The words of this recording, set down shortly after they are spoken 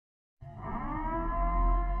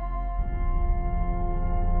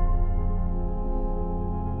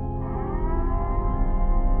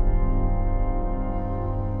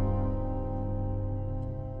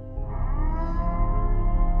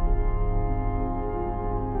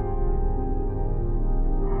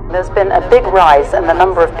There's been a big rise in the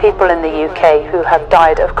number of people in the UK who have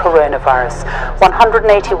died of coronavirus.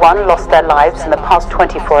 181 lost their lives in the past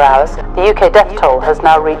 24 hours. The UK death toll has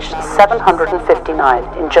now reached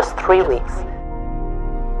 759 in just 3 weeks.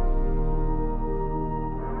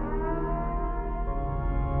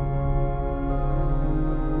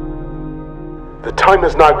 The time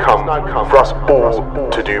has now come for us all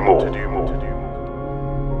to do more.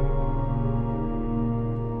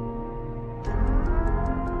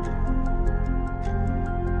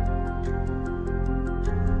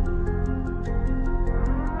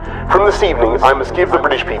 From this evening, I must give the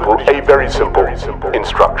British people a very simple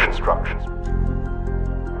instruction.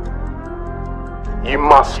 You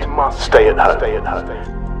must stay at home.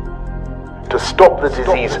 To stop the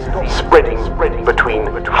disease spreading between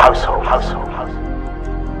households.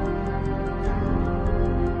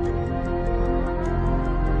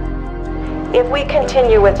 If we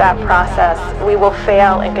continue with that process, we will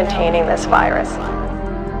fail in containing this virus.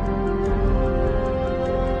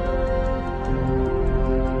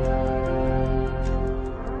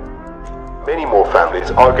 Many more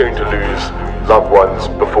families are going to lose loved ones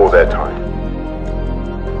before their time.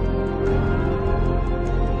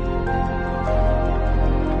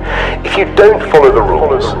 If you don't follow the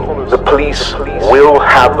rules, the police will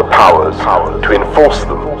have the powers to enforce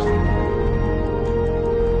them.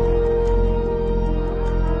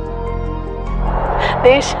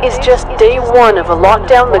 This is just day one of a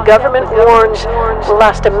lockdown the government warns will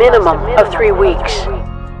last a minimum of 3 weeks.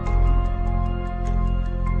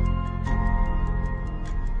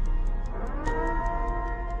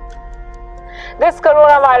 This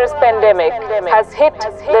coronavirus pandemic has hit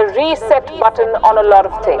the reset button on a lot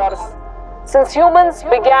of things. Since humans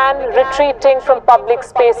began retreating from public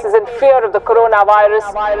spaces in fear of the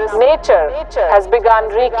coronavirus, nature has begun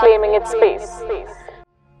reclaiming its space.